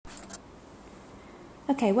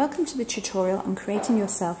Okay, welcome to the tutorial on creating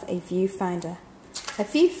yourself a viewfinder. A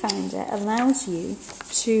viewfinder allows you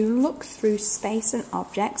to look through space and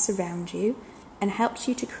objects around you and helps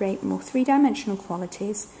you to create more three-dimensional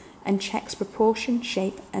qualities and checks proportion,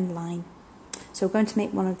 shape and line. So we're going to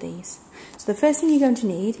make one of these. So the first thing you're going to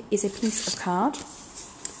need is a piece of card,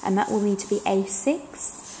 and that will need to be A6,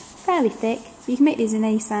 fairly thick. You can make these in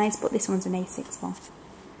any size, but this one's an A6 one.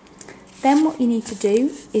 Then what you need to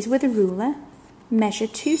do is, with a ruler, measure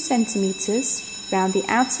 2 centimetres around the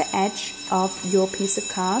outer edge of your piece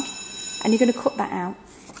of card, and you're going to cut that out.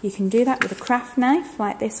 You can do that with a craft knife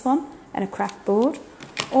like this one and a craft board,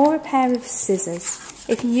 or a pair of scissors.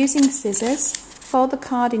 If you're using scissors, fold the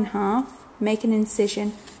card in half, make an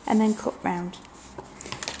incision and then cut round.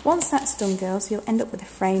 Once that's done, girls, you'll end up with a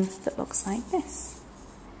frame that looks like this.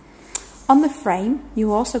 On the frame,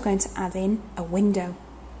 you're also going to add in a window.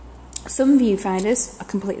 Some viewfinders are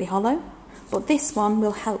completely hollow, but this one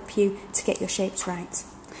will help you to get your shapes right.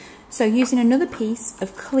 So using another piece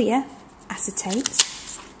of clear acetate,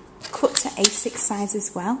 cut to A6 size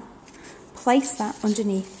as well, place that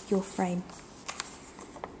underneath your frame.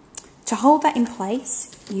 To hold that in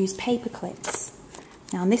place, use paper clips.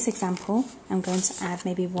 Now in this example, I'm going to add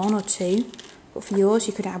maybe 1 or 2, but for yours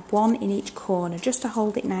you could add 1 in each corner just to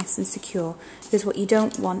hold it nice and secure, because what you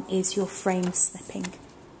don't want is your frame slipping.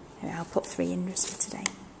 I'll put 3 in just for today.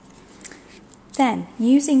 Then,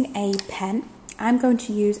 using a pen, I'm going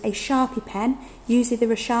to use a Sharpie pen. Use either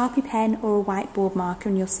a Sharpie pen or a whiteboard marker,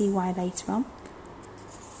 and you'll see why later on.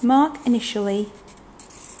 Mark initially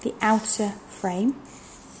the outer frame,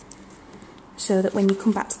 so that when you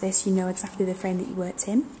come back to this you know exactly the frame that you worked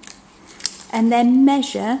in. And then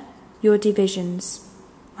measure your divisions,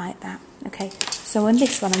 like that. Okay, so on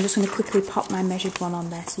this one I'm just going to quickly pop my measured one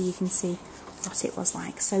on there so you can see what it was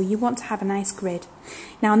like. So you want to have a nice grid.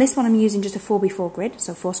 Now on this one I'm using just a 4x4 grid,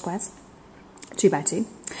 so 4 squares, 2x2.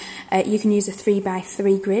 You can use a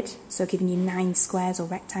 3x3 grid, so giving you 9 squares or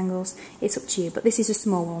rectangles. It's up to you, but this is a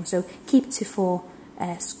small one, so keep it to 4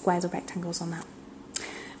 squares or rectangles on that.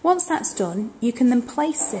 Once that's done, you can then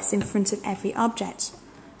place this in front of every object.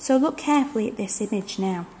 So look carefully at this image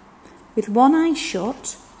now. With one eye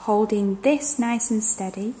shut, holding this nice and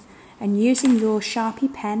steady, and using your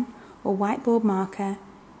Sharpie pen or whiteboard marker,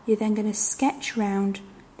 you're then going to sketch round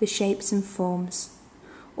the shapes and forms.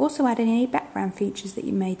 Also add in any background features that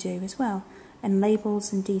you may do as well, and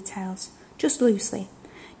labels and details, just loosely.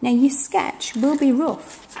 Now your sketch will be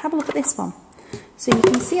rough. Have a look at this one. So you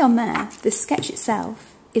can see on there, the sketch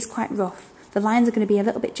itself is quite rough. The lines are going to be a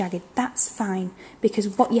little bit jagged. That's fine,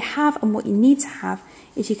 because what you have and what you need to have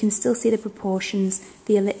is you can still see the proportions,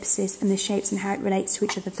 the ellipses and the shapes and how it relates to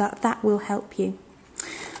each other. That will help you.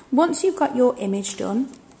 Once you've got your image done,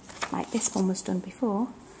 like this one was done before,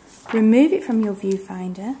 remove it from your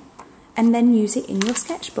viewfinder and then use it in your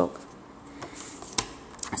sketchbook.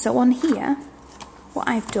 So on here, what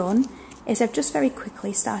I've done is I've just very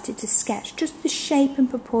quickly started to sketch just the shape and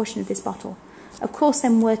proportion of this bottle. Of course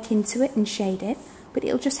then work into it and shade it, but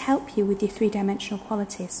it'll just help you with your three-dimensional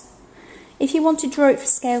qualities. If you want to draw it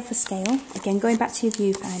for scale, again going back to your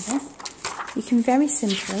viewfinder, you can very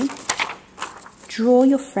simply draw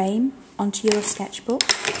your frame onto your sketchbook.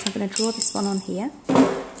 So I'm going to draw this one on here.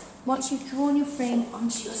 Once you've drawn your frame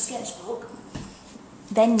onto your sketchbook,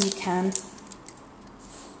 then you can,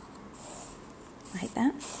 like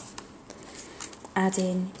that, add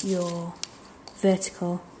in your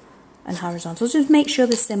vertical and horizontal. Just make sure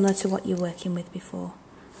they're similar to what you're working with before,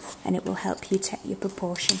 and it will help you take your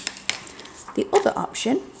proportion. The other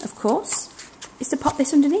option, of course, is to pop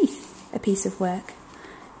this underneath a piece of work,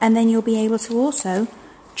 and then you'll be able to also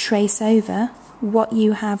trace over what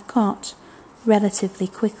you have got relatively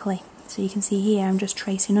quickly. So you can see here I'm just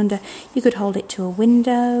tracing under. You could hold it to a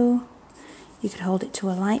window, you could hold it to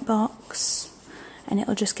a light box, and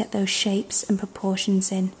it'll just get those shapes and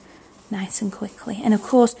proportions in nice and quickly. And of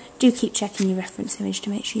course, do keep checking your reference image to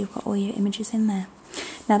make sure you've got all your images in there.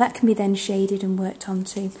 Now that can be then shaded and worked on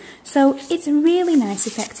too. So it's a really nice,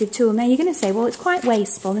 effective tool. Now you're going to say, well, it's quite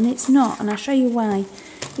wasteful, and it's not, and I'll show you why.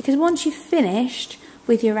 Because once you've finished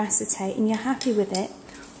with your acetate and you're happy with it,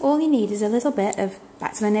 all you need is a little bit of,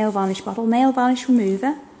 back to my nail varnish bottle, nail varnish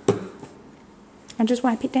remover, and just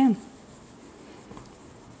wipe it down.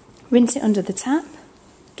 Rinse it under the tap,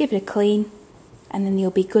 give it a clean, and then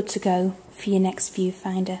you'll be good to go for your next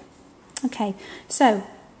viewfinder. Okay, so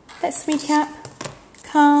let's recap.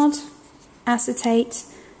 Card, acetate,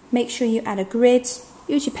 make sure you add a grid,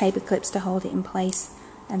 use your paper clips to hold it in place,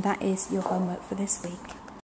 and that is your homework for this week.